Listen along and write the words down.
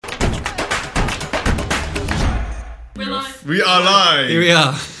We are live. Here we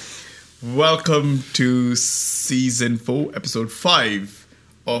are. Welcome to season 4, episode 5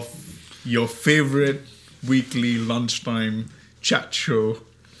 of your favorite weekly lunchtime chat show,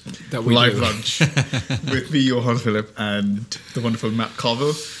 That we Live do. Lunch, with me, Johan Philip, and the wonderful Matt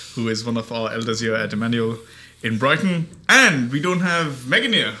Carver, who is one of our elders here at Emmanuel in Brighton. And we don't have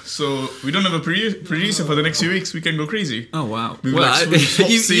Megan here, so we don't have a producer for the next few weeks. We can go crazy. Oh wow! We've Well, like swap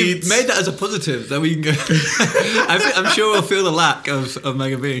you seats. made that as a positive that we can go. I'm sure we'll feel the lack of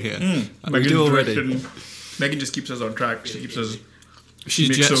Megan being here. We Megan's do already. direction. Megan just keeps us on track. She keeps us. She's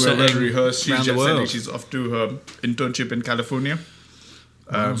Makes jet sure we're well setting rehearsed. She's around jet the setting. world. She's off to her internship in California.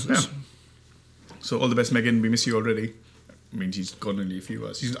 Yeah. So all the best, Megan. We miss you already. I mean, she's gone only a few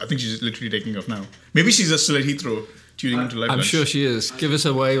hours. I think she's literally taking off now. Maybe she's just still at Heathrow tuning into Live I'm Lunch. sure she is. Give us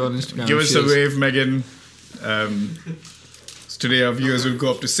a wave on Instagram. Give if us she a is. wave, Megan. So today our viewers will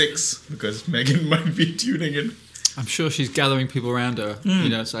go up to 6 because Megan might be tuning in. I'm sure she's gathering people around her. You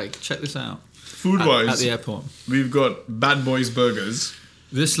know, it's like check this out. Food-wise, At the airport. we've got Bad Boys Burgers.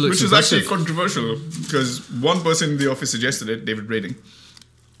 This looks Which is actually impressive. controversial because one person in the office suggested it, David Brading,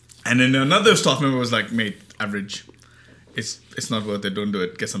 and then another staff member was like, "Mate, average. It's not worth it. Don't do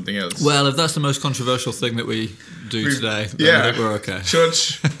it. Get something else." Well, if that's the most controversial thing that we do today, then yeah, I think we're okay.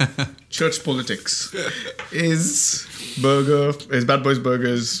 Church politics is Bad Boys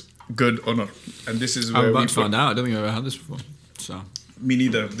Burgers good or not? And this is where I'm we about to find out. I don't think I've ever had this before. So me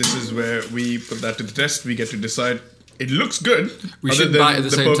neither. This is where we put that to the test. We get to decide. It looks good. we other should than bite at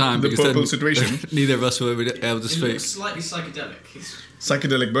the same time The because purple then situation. neither of us will be able to It speak. looks slightly psychedelic.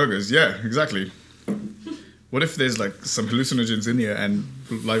 Psychedelic burgers, yeah, exactly. What if there's like some hallucinogens in here and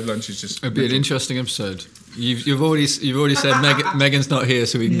Live Lunch is just... It'd be an interesting episode. You've already said Megan's not here,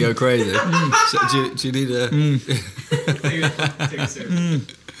 so we can go crazy. So do you need a? Take a sip.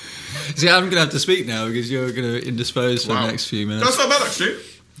 See, I'm going to have to speak now because you're going to indispose for Wow. the next few minutes. That's not bad actually.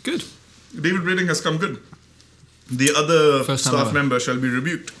 Good. David Brading has come good. The other First time staff ever. member shall be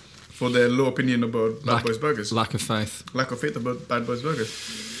rebuked for their low opinion about Bad Boys Burgers. Lack of faith. Lack of faith about Bad Boys Burgers.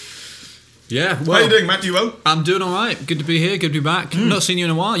 Yeah. How are Well, you doing, Matt? You well? I'm doing all right. Good to be here. Good to be back. Not seen you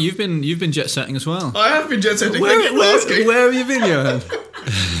in a while. You've been jet setting as well. I have been jet setting. Thank you for asking. Where have you been, Johan?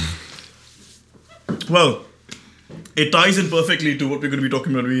 Well, it ties in perfectly to what we're going to be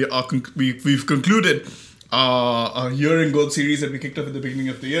talking about. We've concluded our Hearing God series that we kicked off at the beginning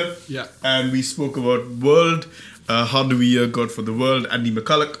of the year. Yeah. And we spoke about world. How do we hear God for the world? Andy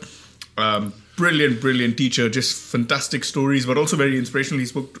McCulloch. Brilliant teacher. Just fantastic stories, but also very inspirational. He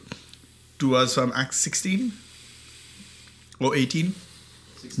spoke to us from Acts 16 or 18.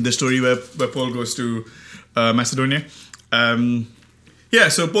 The story where Paul goes to Macedonia.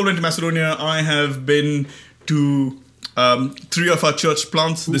 So Paul went to Macedonia. I have been to 3 of our church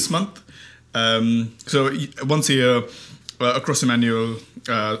plants this month. So once a year across Emmanuel,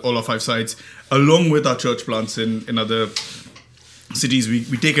 all our 5 sites, along with our church plants in other cities,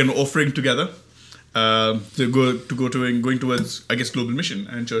 we take an offering together going towards, I guess, global mission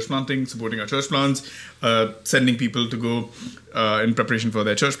and church planting, supporting our church plants, sending people to go in preparation for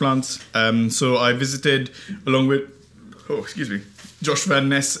their church plants. So I visited along with, Josh Van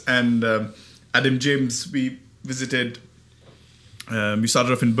Ness and Adam James. We visited. We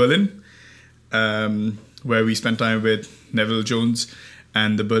started off in Berlin, where we spent time with Neville Jones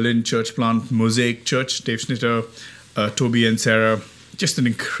and the Berlin church plant, Mosaic Church, Dave Schnitter, Toby and Sarah. Just an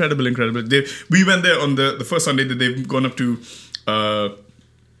incredible. We went there on the first Sunday that they've gone up to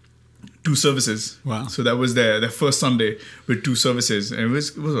 2 services. Wow. So that was their first Sunday with 2 services. And it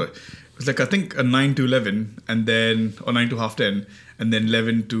was like, I think, a 9 to 11, and then, or 9 to half 10, and then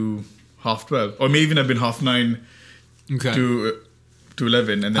 11 to half 12. Or maybe even have been half 9 Okay. to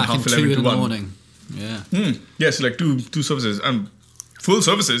 11, and then Back in half 2 11 in to the 1. morning. Yeah. Yes, like two services and full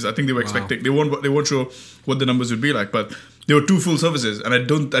services. I think they were expecting. They weren't sure what the numbers would be like, but there were 2 full services, and I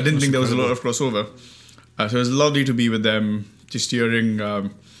didn't think there was a lot of crossover. So it was lovely to be with them, just hearing.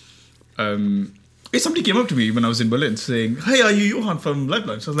 Somebody came up to me when I was in Berlin saying, "Hey, are you Johan from Live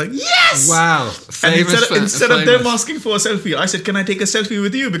Lunch?" I was like, "Yes!" Wow. And instead of them asking for a selfie, I said, "Can I take a selfie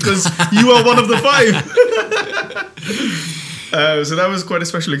with you? Because you are one of the 5." So that was quite a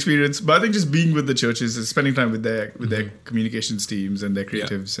special experience. But I think just being with the churches, and spending time with their communications teams and their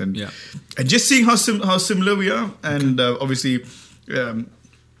creatives, and just seeing how similar we are, and obviously.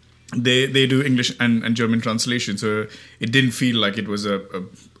 They do English and German translation, so it didn't feel like it was a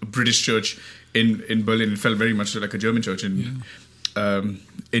British church in Berlin. It felt very much like a German church in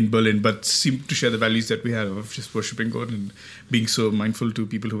Berlin, but seemed to share the values that we had of just worshipping God and being so mindful to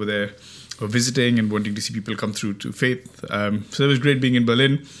people who were there or visiting and wanting to see people come through to faith. So it was great being in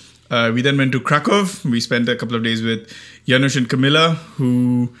Berlin. We then went to Krakow. We spent a couple of days with Janusz and Camilla,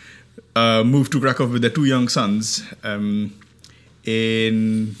 who moved to Krakow with their 2 young sons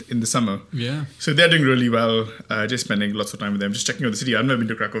in the summer. Yeah. So they're doing really well. Just spending lots of time with them, just checking out the city. I've never been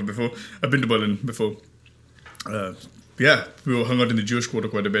to Krakow before. I've been to Berlin before. Yeah, we hung out in the Jewish quarter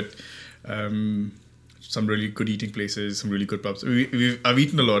quite a bit. Some really good eating places, some really good pubs. I've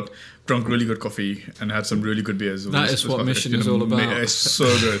eaten a lot, drunk really good coffee, and had some really good beers. That is what Mission is all about. It's so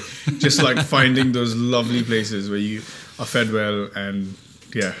good. Just like finding those lovely places where you are fed well, and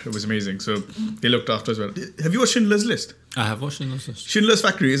yeah, it was amazing. So they looked after us well. Have you watched Schindler's List? I have watched Schindler's List. Schindler's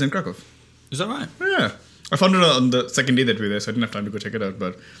Factory is in Krakow. Is that right? Yeah. I found it on the second day that we were there, so I didn't have time to go check it out,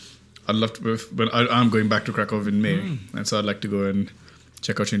 but I'd love to. But I'm going back to Krakow in May, and so I'd like to go and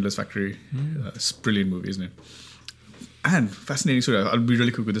check out Schindler's Factory. It's a brilliant movie, isn't it? And fascinating story. I'll be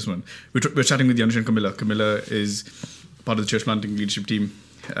really quick with this one. We're chatting with Janusz and Camilla. Camilla is part of the church planting leadership team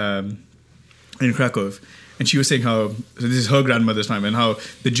in Krakow. And she was saying how, so this is her grandmother's time, and how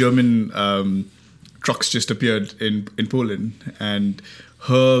the German trucks just appeared in Poland. And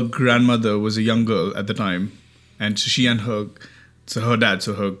her grandmother was a young girl at the time. And so she and her dad,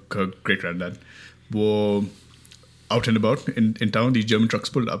 so her great-granddad, were out and about in town. These German trucks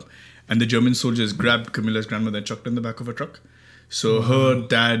pulled up, and the German soldiers grabbed Camilla's grandmother and chucked her in the back of a truck. So her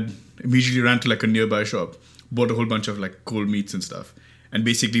dad immediately ran to like a nearby shop, bought a whole bunch of like cold meats and stuff, and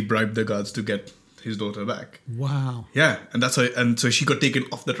basically bribed the guards to get his daughter back. Wow. Yeah, and that's how. And so she got taken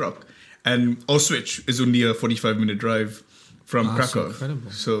off the truck. And Auschwitz is only a 45-minute drive from That's Krakow.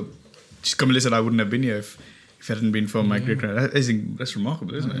 incredible. So Camilla said, I wouldn't have been here if it hadn't been for my great-granddad. I think that's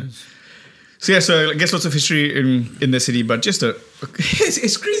remarkable, isn't it? So yeah, so I guess lots of history in the city, but just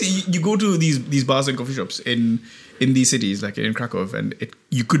it's crazy. You go to these bars and coffee shops in these cities, like in Krakow, and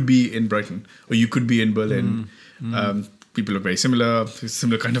you could be in Brighton or you could be in Berlin. People look very similar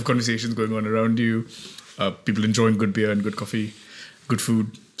kind of conversations going on around you. People enjoying good beer and good coffee, good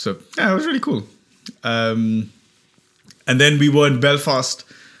food. So yeah, it was really cool. And then we were in Belfast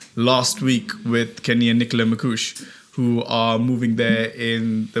last week with Kenny and Nicola McCouche, who are moving there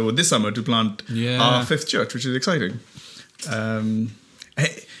this summer to plant our 5th church, which is exciting.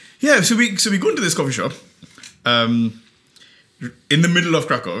 Yeah, so we go into this coffee shop in the middle of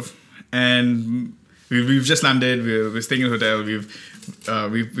Krakow, and we've just landed. We're staying in a hotel.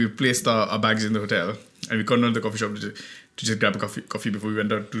 We've placed our bags in the hotel, and we gone down to the coffee shop to just grab a coffee before we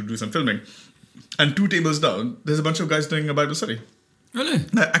went out to do some filming. And 2 tables down, there's a bunch of guys doing a Bible study. Really?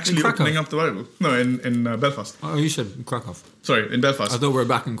 They're actually opening up the Bible. No, in Belfast. Oh, you said Krakow. Sorry, in Belfast. I thought we were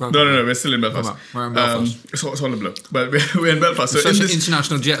back in Krakow. No, we're still in Belfast. We're in Belfast. It's all a blur. But we're in Belfast. So Such in an this,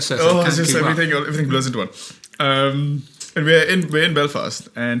 international jet set. it's just everything blurs into one. And we're in Belfast,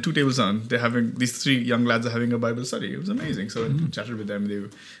 and 2 tables down, they're having, these 3 young lads are having a Bible study. It was amazing. So I chatted with them.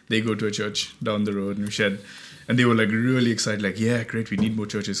 They go to a church down the road, and we shared, and they were like really excited, like, yeah, great, we need more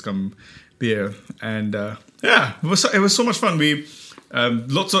churches, come be here. And yeah, it was so much fun. We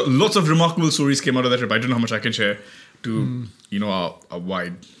lots of remarkable stories came out of that trip. I don't know how much I can share to our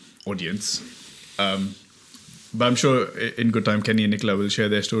wide audience, but I'm sure in good time Kenny and Nicola will share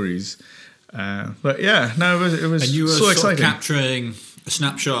their stories. But yeah, no, it was and you were so sort exciting. of capturing a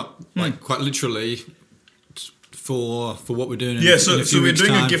snapshot, like quite literally, for what we're doing. Yeah, so we're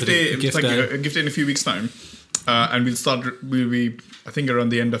doing a gift day, a gift day in a few weeks' time, and we'll start. We I think around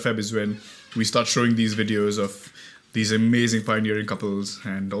the end of Feb is when we start showing these videos of these amazing pioneering couples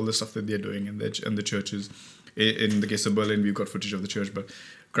and all the stuff that they're doing in the churches. In the case of Berlin, we've got footage of the church, but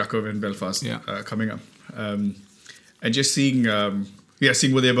Krakow and Belfast coming up, and just seeing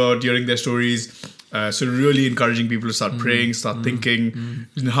what they're about, hearing their stories. So really encouraging people to start praying, start thinking,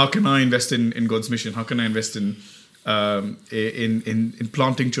 how can I invest in God's mission? How can I invest in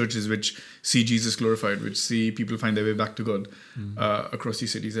planting churches which see Jesus glorified, which see people find their way back to God across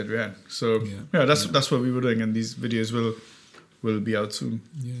these cities that we're in. So that's what we were doing, and these videos will be out soon.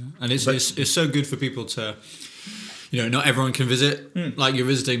 Yeah, and it's so good for people to, not everyone can visit like you're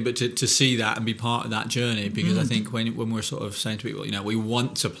visiting, but to see that and be part of that journey, because I think when we're sort of saying to people, we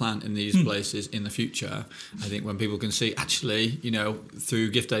want to plant in these places in the future, I think when people can see actually,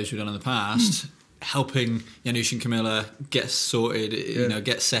 through gift days we've done in the past, helping Janusz and Camilla get sorted,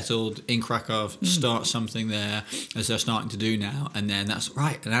 get settled in Krakow, start something there as they're starting to do now, and then that's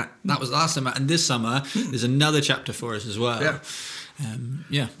right. And that was last summer, and this summer there's another chapter for us as well.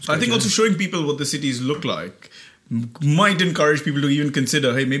 I think also showing people what the cities look like might encourage people to even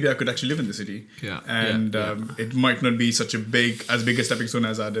consider, hey, maybe I could actually live in the city. It might not be such as big a stepping stone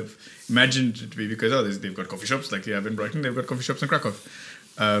as I'd have imagined it to be, because they've got coffee shops like they have in Brighton, they've got coffee shops in Krakow.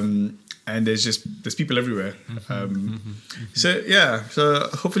 and there's people everywhere. So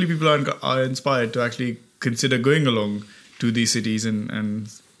hopefully people are inspired to actually consider going along to these cities and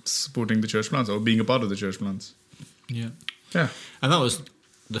supporting the church plants or being a part of the church plants. Yeah. Yeah. And that was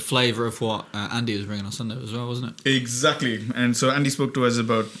the flavour of what Andy was bringing on Sunday as well, wasn't it? Exactly. And so Andy spoke to us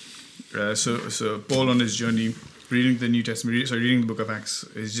about so Paul on his journey, reading the New Testament, reading the book of Acts,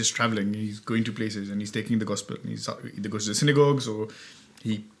 is just traveling. He's going to places and he's taking the gospel. He either goes to the synagogues or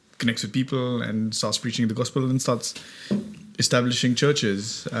he connects with people and starts preaching the gospel and starts establishing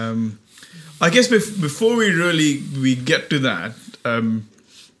churches. I guess before we get to that,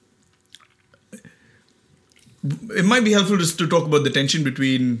 it might be helpful just to talk about the tension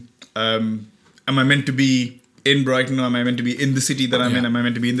between am I meant to be in Brighton, or am I meant to be in the city that I'm in? Am I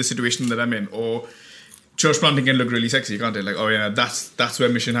meant to be in the situation that I'm in? Or church planting can look really sexy, can't it? Like, oh yeah, that's where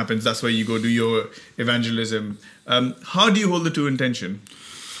mission happens. That's where you go do your evangelism. How do you hold the two in tension?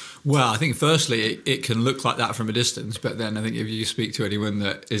 Well, I think firstly it can look like that from a distance, but then I think if you speak to anyone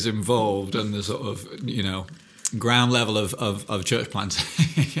that is involved on the sort of, ground level of church planting,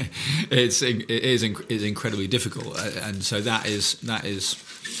 it is incredibly difficult, and so that is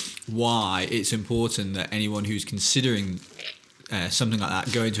why it's important that anyone who's considering something like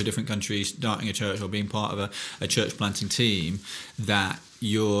that, going to a different country, starting a church or being part of a church planting team, that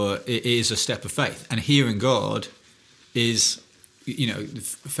it is a step of faith, and hearing God is,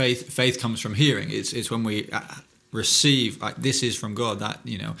 faith comes from hearing. It's when we receive, like, this is from God, that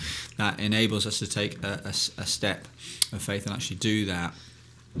that enables us to take a step of faith and actually do that.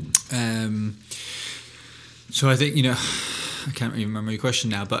 So I think I can't really remember your question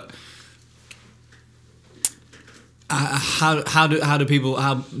now, but how do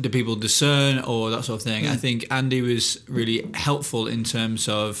people discern or that sort of thing? I think Andy was really helpful in terms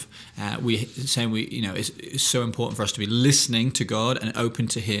of it's so important for us to be listening to God and open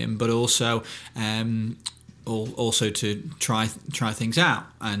to Him, but also to try things out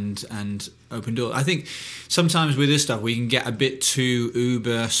and open doors. I think sometimes with this stuff we can get a bit too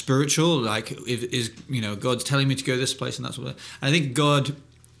uber spiritual, like is God's telling me to go this place and that sort of thing. I think God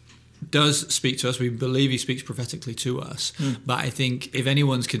does speak to us. We believe He speaks prophetically to us. But I think if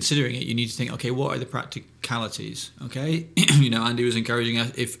anyone's considering it, you need to think, okay, what are the practicalities? Okay, Andy was encouraging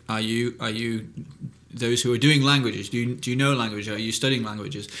us. Are you those who are doing languages? Do you know language? Are you studying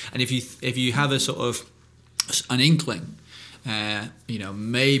languages? And if you have a sort of an inkling,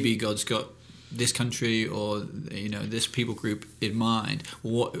 maybe God's got this country or this people group in mind,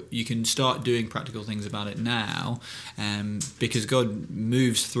 what you can start doing practical things about it now, because God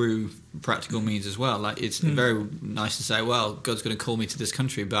moves through practical means as well. Like, it's very nice to say, well, God's going to call me to this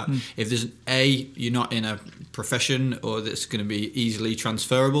country, but if there's you're not in a profession or that's going to be easily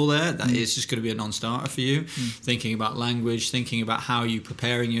transferable there, that is just going to be a non-starter for you. Thinking about language, thinking about how you're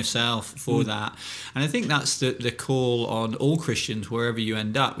preparing yourself for that. And I think that's the call on all Christians wherever you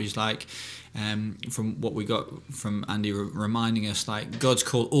end up, is like, from what we got from Andy reminding us, like, God's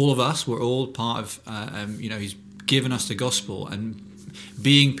called all of us. We're all part of, He's given us the gospel, and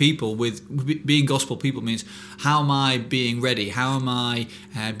being gospel people means, how am I being ready? How am I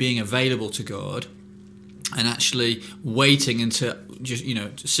being available to God? And actually waiting until just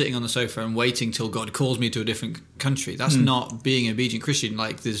sitting on the sofa and waiting till God calls me to a different country. That's not being an obedient Christian.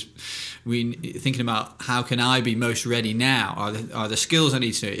 Like, thinking about, how can I be most ready now? Are the skills I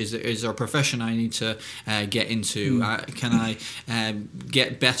need to? Is there a profession I need to get into? Can I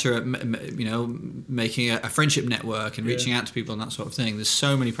get better at making a friendship network and reaching out to people and that sort of thing? There's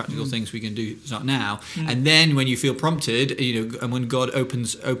so many practical things we can do start now. And then when you feel prompted, and when God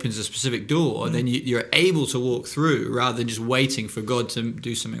opens a specific door, then you're able to walk through rather than just waiting for God to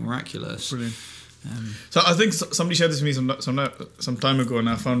do something miraculous. Brilliant. So I think somebody shared this with me some time ago, and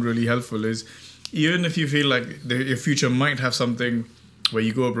I found really helpful, is even if you feel like your future might have something where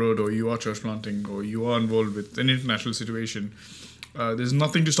you go abroad, or you are church planting, or you are involved with an international situation, there's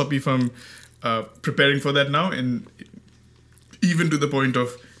nothing to stop you from preparing for that now, and even to the point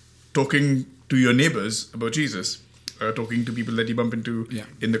of talking to your neighbors about Jesus, talking to people that you bump into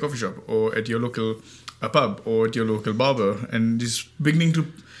in the coffee shop or at your local pub or at your local barber, and just beginning to,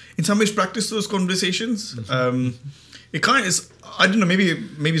 in some ways, practice those conversations. It kind of is, I don't know, maybe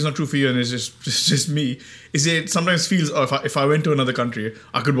it's not true for you and it's just me, is it sometimes feels, if I went to another country,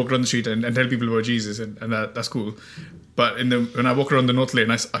 I could walk around the street and tell people about Jesus, and that's cool. But when I walk around the North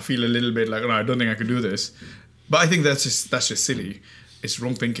Lane, I feel a little bit like, no, I don't think I could do this. But I think that's just silly. It's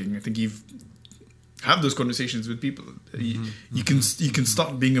wrong thinking. I think have those conversations with people. You can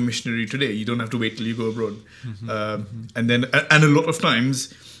start being a missionary today. You don't have to wait till you go abroad. And a lot of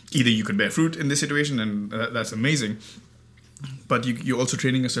times, either you can bear fruit in this situation, and that's amazing, but you're also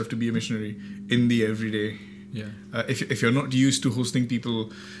training yourself to be a missionary in the everyday. Yeah. If you're not used to hosting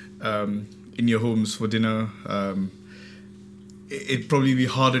people in your homes for dinner, it'd probably be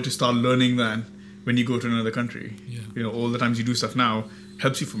harder to start learning that when you go to another country. Yeah. All the times you do stuff now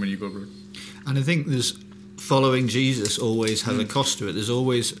helps you for when you go abroad. And I think there's following Jesus always has a cost to it. There's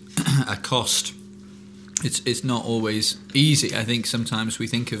always a cost. It's not always easy. I think sometimes we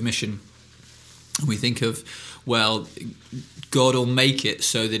think of mission, we think of, well, God will make it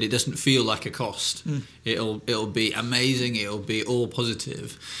so that it doesn't feel like a cost. It'll be amazing. It'll be all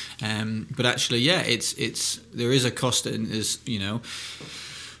positive. But actually, yeah, it's there is a cost, and is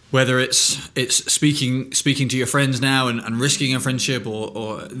whether it's speaking to your friends now and risking a friendship,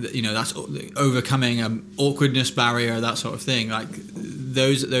 or that's overcoming an awkwardness barrier, that sort of thing. Like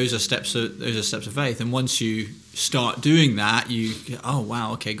those are steps of faith. And once you start doing that, you go, oh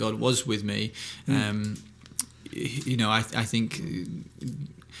wow, okay, God was with me. I think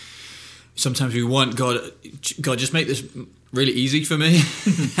sometimes we want God just make this really easy for me,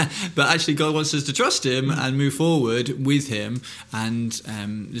 but actually God wants us to trust Him and move forward with Him, and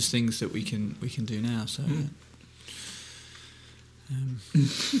there's things that we can do now. So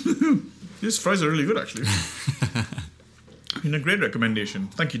These fries are really good, actually. A great recommendation.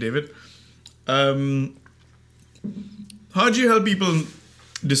 Thank you, David. How do you help people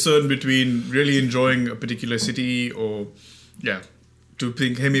discern between really enjoying a particular city, or to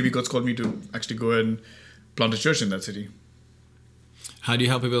think, hey, maybe God's called me to actually go and plant a church in that city? How do you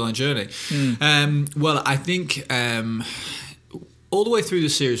help people on a journey? Well, I think all the way through the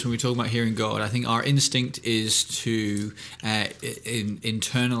series, when we talk about hearing God, I think our instinct is to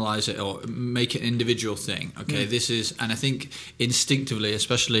internalize it or make it an individual thing. Okay, this is, and I think instinctively,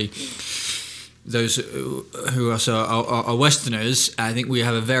 especially those who are Westerners, I think we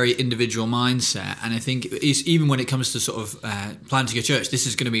have a very individual mindset, and I think even when it comes to sort of planting a church, this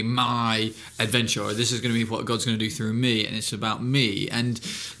is going to be my adventure, or this is going to be what God's going to do through me, and it's about me. And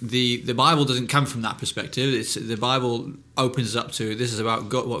the Bible doesn't come from that perspective. The Bible opens up to, this is about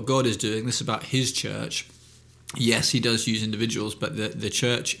God, what God is doing. This is about His church. Yes, He does use individuals, but the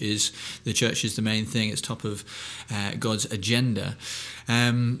church is the main thing. It's top of God's agenda.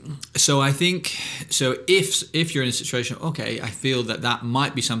 So I think, if you're in a situation, okay, I feel that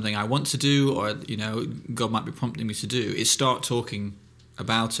might be something I want to do, or God might be prompting me to do, is start talking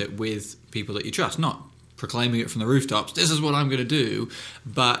about it with people that you trust, not proclaiming it from the rooftops. This is what I'm going to do,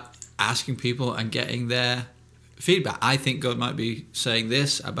 but asking people and getting their feedback. I think God might be saying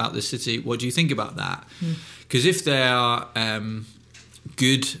this about the city. What do you think about that? Because if they are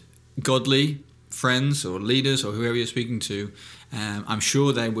good, godly friends or leaders or whoever you're speaking to, I'm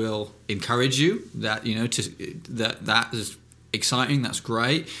sure they will encourage you. That that is exciting. That's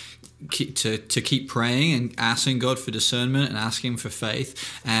great. To keep praying and asking God for discernment and asking for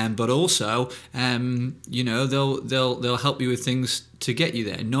faith, but also they'll help you with things to get you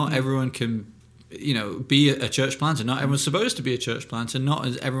there. Not everyone can be a church planter. Not everyone's supposed to be a church planter.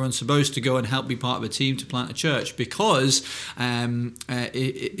 Not everyone's supposed to go and help be part of a team to plant a church, because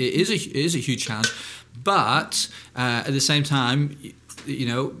it is a huge challenge. But at the same time,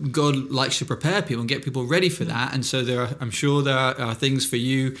 God likes to prepare people and get people ready for that. And so I'm sure there are things for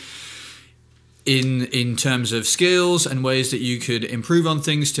you in terms of skills and ways that you could improve on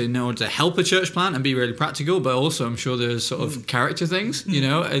things in order to help a church plant and be really practical. But also, I'm sure there's sort of character things,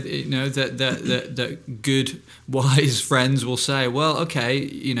 that good, wise friends will say, well, okay,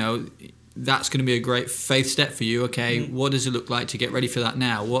 that's going to be a great faith step for you. Okay, what does it look like to get ready for that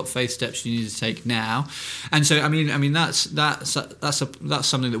now? What faith steps do you need to take now? And so, I mean, that's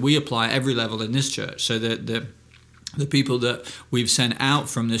something that we apply at every level in this church. So that the people that we've sent out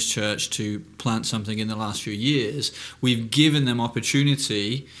from this church to plant something in the last few years, we've given them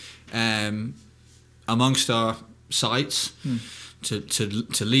opportunity amongst our sites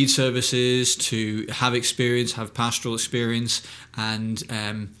to lead services, to have experience, have pastoral experience, and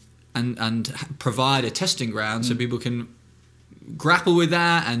provide a testing ground so people can grapple with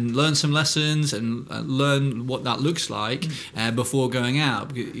that and learn some lessons and learn what that looks like before going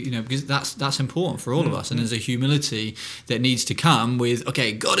out, because that's important for all of us. And there's a humility that needs to come with,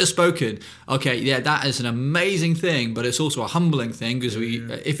 okay, God has spoken. Okay, yeah, that is an amazing thing, but it's also a humbling thing, because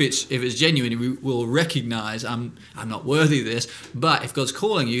if it's genuine, we will recognize I'm not worthy of this. But if God's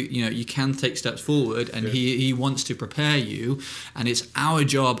calling you, you can take steps forward, and He wants to prepare you, and it's our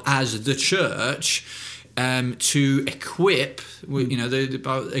job as the church to equip,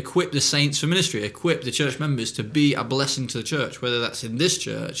 equip the saints for ministry, equip the church members to be a blessing to the church, whether that's in this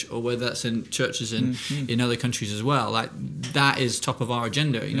church or whether that's in churches in other countries as well. Like that is top of our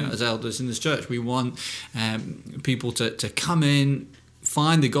agenda. As elders in this church, we want people to come in,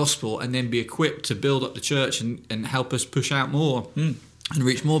 find the gospel, and then be equipped to build up the church and help us push out more and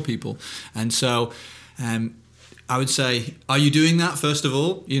reach more people. And so I would say, are you doing that first of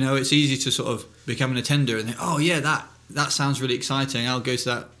all? It's easy to sort of become an attender and think, oh yeah, that sounds really exciting, I'll go to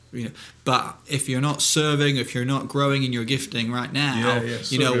that. But if you're not serving, if you're not growing in your gifting right now,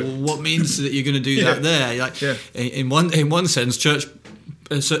 what means that you're going to do that there? In one sense, church,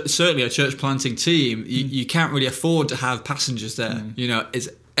 certainly a church planting team, you can't really afford to have passengers there. It's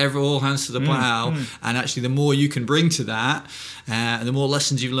all hands to the plow, and actually the more you can bring to that, the more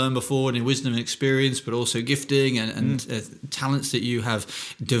lessons you've learned before and in wisdom and experience, but also gifting and talents that you have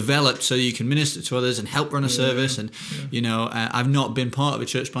developed so you can minister to others and help run a service. And I've not been part of a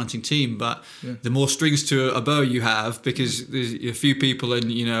church planting team, but the more strings to a bow you have, because there's a few people, and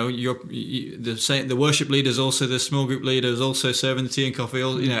the worship leader is also the small group leader, is also serving the tea and coffee.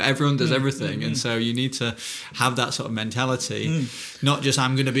 Everyone does everything, and so you need to have that sort of mentality, not just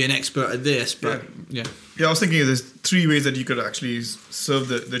I'm going to be an expert at this, but I was thinking there's 3 ways that you could actually serve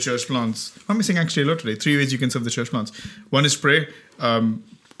the church plants. I'm missing actually a lot today. 3 ways you can serve the church plants. One is pray.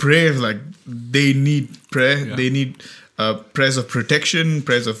 Prayer, like they need prayer. They need prayers of protection,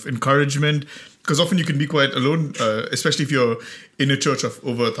 prayers of encouragement, because often you can be quite alone, especially if you're in a church of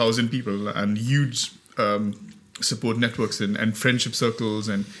over 1,000 people and huge support networks and friendship circles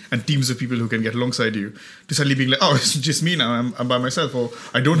and teams of people who can get alongside you, to suddenly being like, oh, it's just me now, I'm by myself, or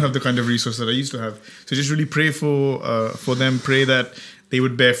I don't have the kind of resource that I used to have. So just really pray for them, pray that they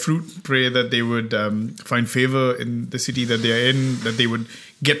would bear fruit, pray that they would find favor in the city that they are in, that they would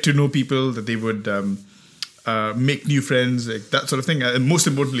get to know people, that they would make new friends, like that sort of thing. And most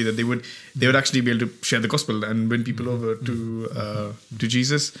importantly, that they would actually be able to share the gospel and win people over to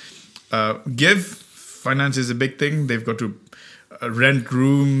Jesus. Give. Finance is a big thing. They've got to rent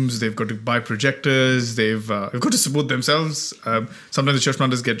rooms. They've got to buy projectors. They've got to support themselves. Sometimes the church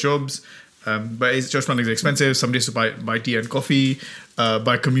planters get jobs, but church planting is expensive. Somebody has to buy tea and coffee,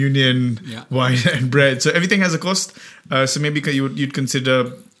 buy communion, wine and bread. So everything has a cost. So maybe you'd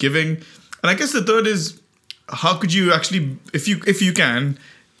consider giving. And I guess the third is, how could you actually, if you can,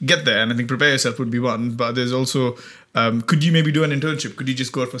 get there? And I think prepare yourself would be one. But there's also, could you maybe do an internship? Could you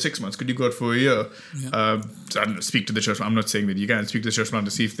just go out for 6 months? Could you go out for a year? So I don't know, speak to the church. I'm not saying that you can. Speak to the church plan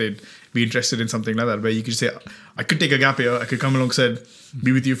to see if they'd be interested in something like that, where you could say, I could take a gap year. I could come alongside,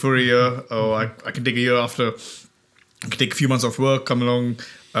 be with you for a year, or I can take a year after. I could take a few months off work, come along,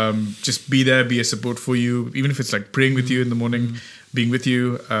 just be there, be a support for you, even if it's like praying with you in the morning, being with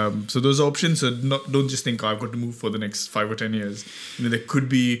you. So those are options. So don't just think, I've got to move for the next 5 or 10 years. There could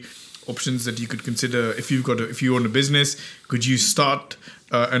be options that you could consider. If you own a business, could you start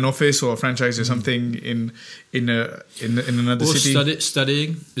an office or a franchise or something in another city?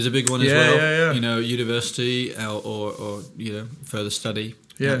 Studying is a big one as well. University or further study.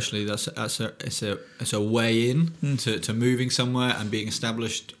 Yeah. Actually, it's a way in to moving somewhere and being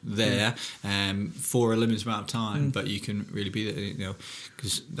established there for a limited amount of time. But you can really be there,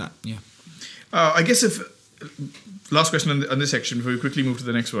 because that. I guess last question on this section before we quickly move to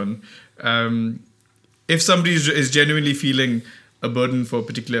the next one. If somebody is genuinely feeling a burden for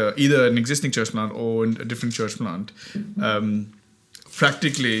either an existing church plant or a different church plant,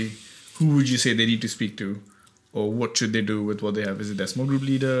 practically, who would you say they need to speak to? Or what should they do with what they have? Is it their small group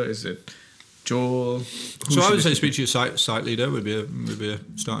leader? Is it Joel? So I would say speak to your site leader would be a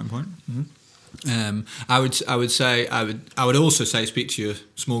starting point. I would say I would also say speak to your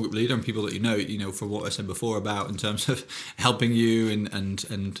small group leader and people that you know for what I said before about in terms of helping you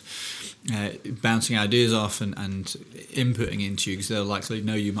and bouncing ideas off and inputting into you, because they'll likely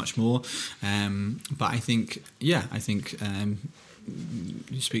know you much more. But I think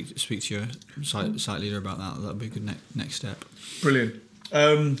you speak to your site leader about that. That'd be a good next step. Brilliant.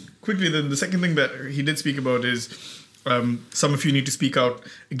 Quickly, then the second thing that he did speak about is some of you need to speak out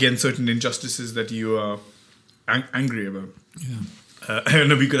against certain injustices that you are angry about. I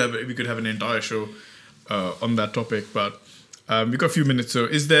know we could have an entire show on that topic, but we've got a few minutes. So,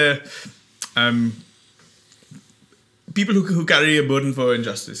 is there people who carry a burden for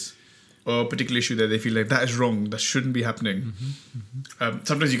injustice or a particular issue that they feel like that is wrong, that shouldn't be happening?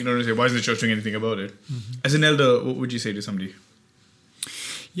 Sometimes you can only say, why isn't the church doing anything about it? As an elder, what would you say to somebody?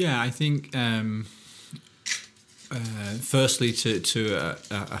 Yeah, I think firstly to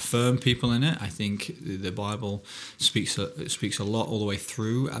affirm people in it. I think the Bible speaks a lot all the way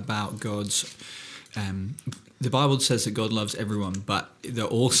through about God's the Bible says that God loves everyone, but there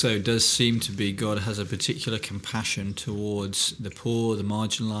also does seem to be God has a particular compassion towards the poor, the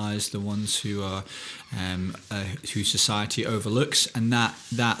marginalised, the ones who are who society overlooks, and that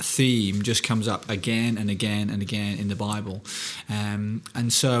theme just comes up again and again and again in the Bible,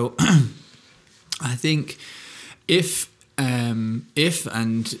 and so I think if and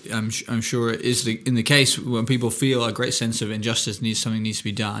I'm sure it is in the case when people feel a great sense of injustice, something needs to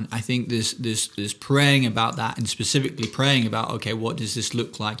be done. I think there's praying about that, and specifically praying about, okay, what does this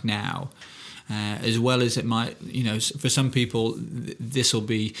look like now? As well as it might, for some people, this will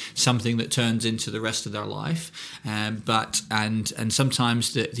be something that turns into the rest of their life. But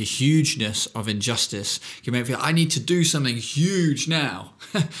sometimes the hugeness of injustice can make me feel I need to do something huge now,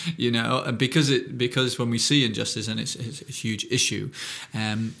 and because when we see injustice, and it's a huge issue.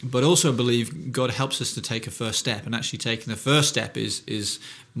 But also I believe God helps us to take a first step, and actually taking the first step is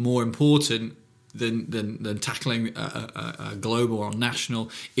more important than tackling a global or national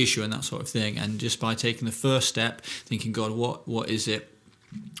issue and that sort of thing. And just by taking the first step, thinking, God, what is it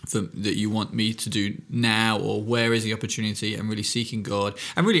that you want me to do now, or where is the opportunity, and really seeking God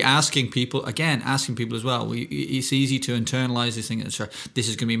and really asking people as well. It's easy to internalize this thing that this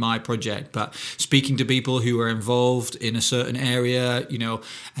is going to be my project, but speaking to people who are involved in a certain area,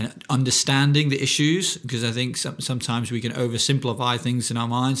 and understanding the issues, because I think sometimes we can oversimplify things in our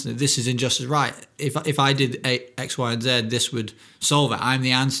minds. This is injustice, right? If I did X, Y, and Z, this would solve it. I'm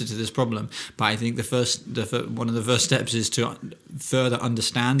the answer to this problem. But I think one of the first steps is to further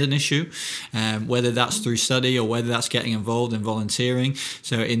understand an issue, whether that's through study or whether that's getting involved in volunteering.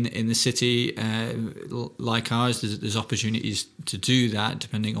 So in the city like ours, there's opportunities to do that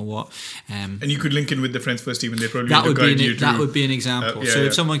depending on what. And you could link in with the Friends First team, and they probably that would be an example. Yeah,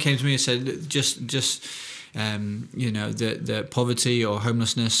 if someone came to me and said just the poverty or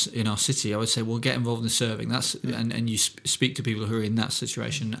homelessness in our city, I would say, well, get involved in serving. And you speak to people who are in that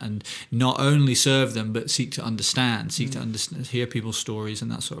situation, and not only serve them, but seek to understand, hear people's stories and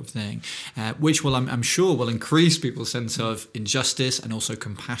that sort of thing, which I'm sure will increase people's sense of injustice and also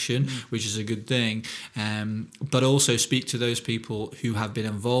compassion, which is a good thing. But also speak to those people who have been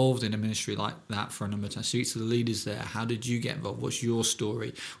involved in a ministry like that for a number of times. Speak to the leaders there. How did you get involved? What's your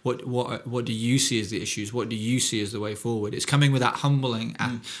story? What do you see as the issues? What do you see as the way forward? It's coming with that humble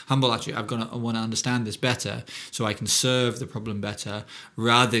attitude. I want to understand this better so I can serve the problem better,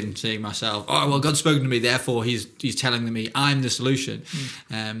 rather than saying myself, oh, well, God's spoken to me, therefore he's telling me I'm the solution.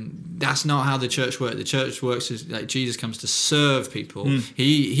 That's not how the church works. The church works as like Jesus comes to serve people.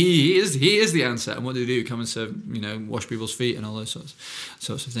 He is the answer. And what do? Come and serve, wash people's feet and all those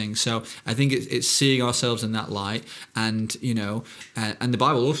sorts of things. So I think it's seeing ourselves in that light, and and the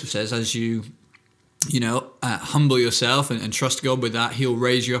Bible also says, as you humble yourself and trust God with that, He'll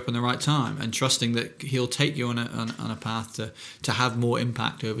raise you up in the right time, and trusting that He'll take you on a path to have more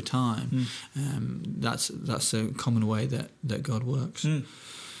impact over time. That's a common way that God works.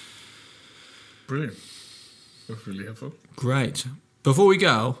 Brilliant. That's really helpful. Great. Before we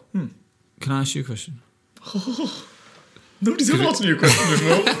go, can I ask you a question? Nobody's ever asked me a question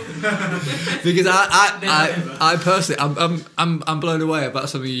before. Because I personally, I'm blown away about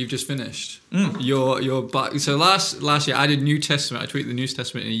something you've just finished. So last year I did New Testament. I tweaked the New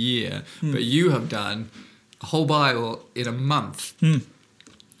Testament in a year, but you have done a whole Bible in a month.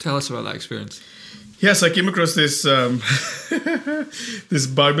 Tell us about that experience. Yes, I came across this this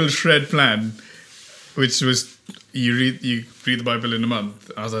Bible shred plan, which was you read the Bible in a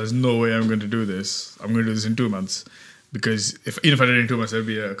month. I was like, there's no way I'm going to do this. I'm going to do this in 2 months. Because if I did it in 2 months, it would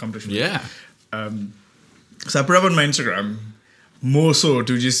be an accomplishment. Yeah. So I put up on my Instagram, more so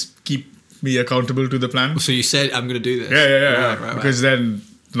to just keep me accountable to the plan. So you said, I'm going to do this. Yeah. Right. Because then,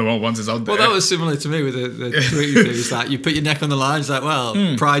 once it's out there. Well, that was similar to me with the tweet thing. It's like, you put your neck on the line, it's like, well,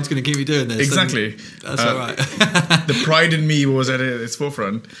 pride's going to keep me doing this. Exactly. That's all right. The pride in me was at its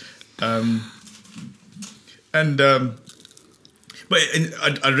forefront. But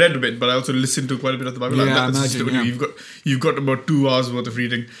I read a bit, but I also listened to quite a bit of the Bible. Yeah, I imagine, You've got about 2 hours worth of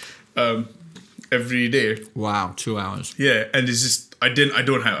reading every day. Wow, 2 hours. Yeah, and it's just I'm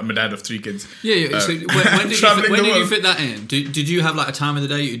a dad of 3 kids. Yeah. So when did you fit that in? Did you have like a time of the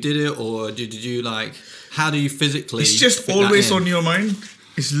day you did it, or did you like? How do you physically? It's just always on your mind.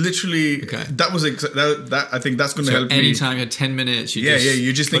 It's literally that was that. I think that's going to help me. Anytime you had 10 minutes,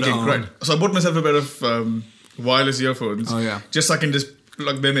 you're just thinking right. So I bought myself a pair of wireless earphones. Oh yeah. Just so I can just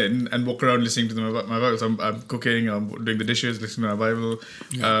plug them in and walk around listening to my Bible. So I'm cooking, I'm doing the dishes, listening to my Bible.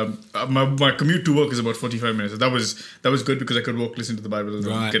 Yeah. My commute to work is about 45 minutes. So that was good because I could walk, listen to the Bible,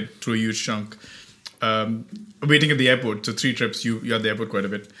 and get through a huge chunk. Waiting at the airport, so 3 trips. You're at the airport quite a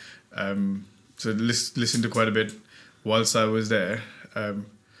bit. so listened to quite a bit whilst I was there.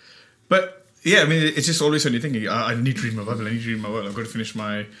 But yeah, I mean, it's just always when you're thinking, I need to read my Bible. I need to read my Bible. I've got to finish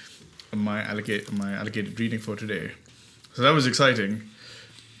my allocated reading for today. So that was exciting.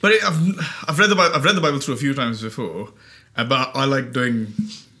 But I've read the Bible through a few times before, but I like doing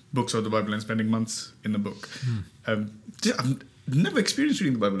books of the Bible and spending months in the book. I've never experienced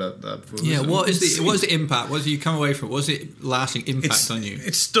reading the Bible that before. Yeah, what is the impact? What did you come away from? What was the lasting impact on you?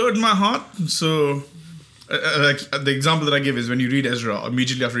 It stirred my heart. So, like the example that I give is when you read Ezra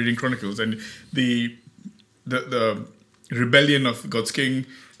immediately after reading Chronicles, and the rebellion of God's king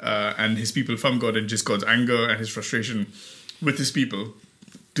and his people from God, and just God's anger and his frustration with his people,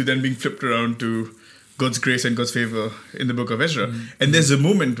 to then being flipped around to God's grace and God's favor in the book of Ezra. And there's a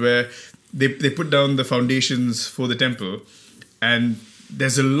moment where they put down the foundations for the temple, and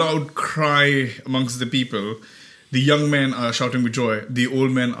there's a loud cry amongst the people. The young men are shouting with joy. The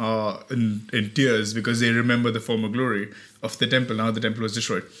old men are in tears because they remember the former glory of the temple. Now the temple was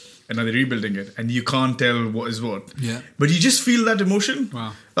destroyed, and now they're rebuilding it, and you can't tell what is what. Yeah. But you just feel that emotion.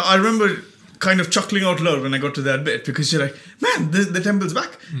 Wow. I remember kind of chuckling out loud when I got to that bit, because you're like, man, the temple's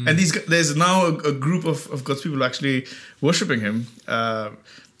back. And there's now a group of God's people actually worshipping him.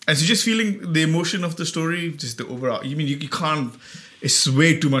 And so just feeling the emotion of the story, just the overall, you can't, it's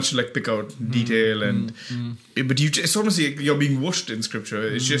way too much to like pick out detail but it's almost like you're being washed in scripture.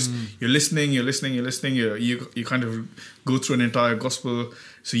 It's just, you're listening, you kind of go through an entire gospel.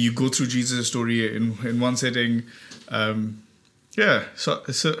 So you go through Jesus' story in one setting. So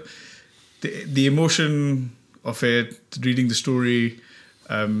the emotion of it, reading the story,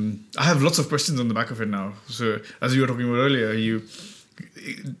 I have lots of questions on the back of it now. So as you were talking about earlier,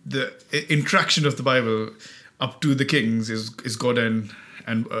 the interaction of the Bible up to the kings is God and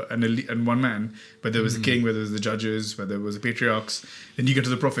one man. Whether it was the king, whether it was the judges, whether it was the patriarchs. Then you get to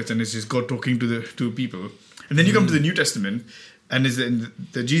the prophets, and it's just God talking to the two people. And then you come to the New Testament, and it's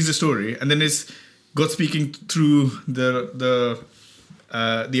the Jesus story, and then it's God speaking through the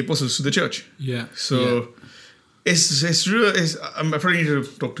apostles to the church. Yeah. So it's real. I probably need to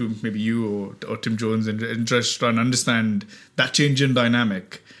talk to maybe you or Tim Jones and just try and understand that change in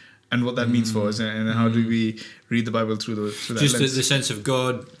dynamic and what that means for us, and how do we read the Bible through that just lens. the sense of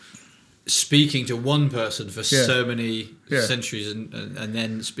God speaking to one person for so many centuries, and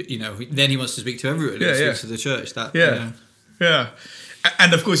then then he wants to speak to everyone. He speaks to the church. Yeah.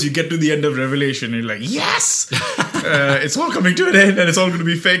 And of course, you get to the end of Revelation, and you're like, yes! It's all coming to an end, and it's all going to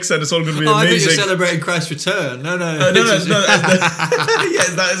be fixed, and it's all going to be amazing. I think you're celebrating Christ's return. No. Yes,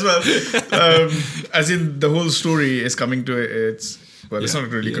 that as well. As in, the whole story is coming to it's not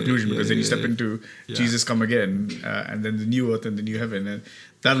really a conclusion, because then you step into Jesus come again, and then the new earth and the new heaven. And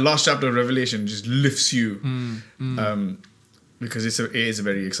that last chapter of Revelation just lifts you, because it is a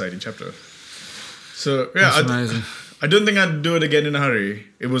very exciting chapter. So, yeah. That's amazing. I don't think I'd do it again in a hurry.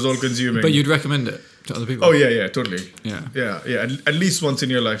 It was all consuming. But you'd recommend it to other people? Oh, yeah, totally. Yeah. At least once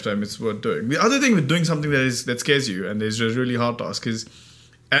in your lifetime, it's worth doing. The other thing with doing something that scares you and is a really hard task is,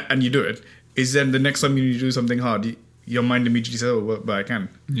 and you do it, is then the next time you do something hard, your mind immediately says, oh, but I can.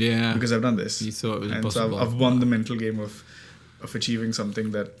 Yeah. Because I've done this. You thought it was and impossible. So I've won the mental game of achieving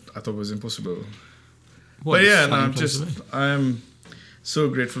something that I thought was impossible. I'm so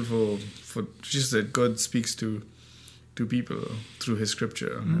grateful for just that God speaks to people through his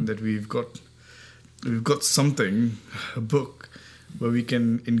scripture, and that we've got something, a book where we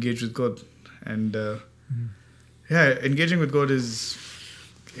can engage with God, and engaging with God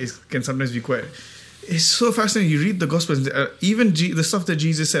can sometimes be quite, it's so fascinating. You read the Gospels, even the stuff that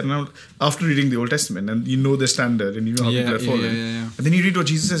Jesus said, and after reading the Old Testament, and you know the standard, and you know how people are fallen, and then you read what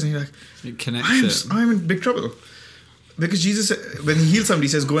Jesus says, and you're like, it connects I'm in big trouble, because Jesus, when he heals somebody,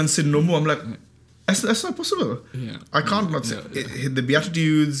 he says, go and sin no more. I'm like, that's not possible. Yeah. I can't not say. The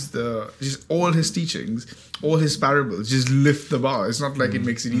Beatitudes, just all his teachings, all his parables, just lift the bar. It's not like it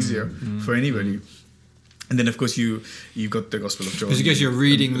makes it easier for anybody. And then, of course, you've got the Gospel of John. Because you're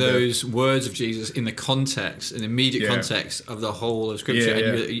reading those words of Jesus in the context, in the immediate context of the whole of Scripture.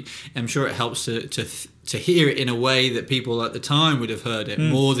 And I'm sure it helps to hear it in a way that people at the time would have heard it,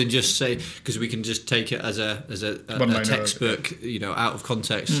 more than just say, because we can just take it as a textbook, out of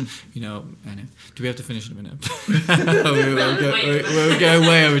context. Anyway. Do we have to finish in a minute? we'll go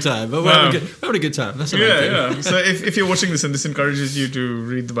way over time, but we're having a good time. That's the main thing. Yeah. So if you're watching this and this encourages you to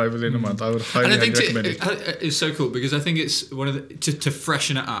read the Bible in a month, I would highly recommend it. It's so cool, because I think it's one of to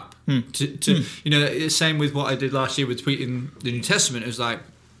freshen it up. Same with what I did last year with tweeting the New Testament. It was like,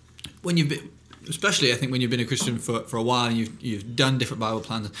 when you've been, especially I think when you've been a Christian for a while and you've done different Bible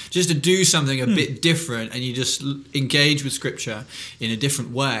plans, just to do something a bit different and you just engage with Scripture in a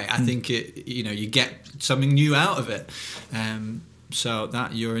different way, I think you get something new out of it. So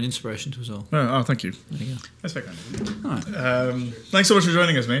that you're an inspiration to us all. Oh, thank you. There you go. That's very kind of you. All right. Thanks so much for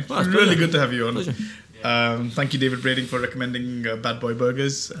joining us, mate. Well, it's a really pleasure. good to have you on. Pleasure. Thank you, David Brading, for recommending Bad Boy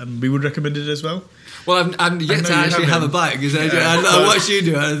Burgers, and we would recommend it as well. Well, I'm yet know to you actually have a haven't. bite because I watched you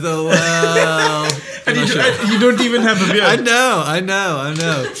do it. I thought, well, And I'm not sure. you don't even have a beard. I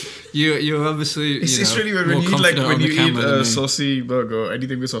know. You're obviously. It's really weird more when you eat confident on the a camera than me. saucy burger or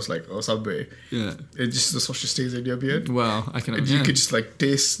anything with sauce or Subway. Yeah. It just the sauce just stays in your beard. Well, I can. And you could just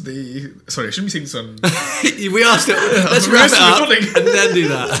taste the. Sorry, I shouldn't be saying this on. We asked it. Let's We're wrap it still up recording. and then do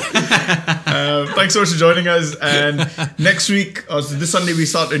that. Thanks so much for joining us. And next week, this Sunday, we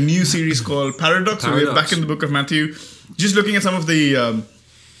start a new series called Paradox. So we're Paradox. back in the book of Matthew, just looking at some of the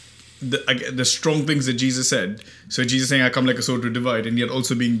strong things that Jesus said. So Jesus saying, "I come like a sword to divide," and yet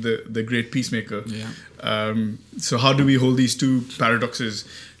also being the great peacemaker. Yeah. So how do we hold these two paradoxes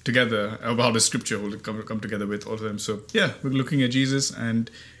together? How does Scripture come together with all of them? So yeah, we're looking at Jesus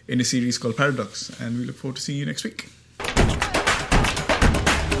and in a series called Paradox, and we look forward to seeing you next week.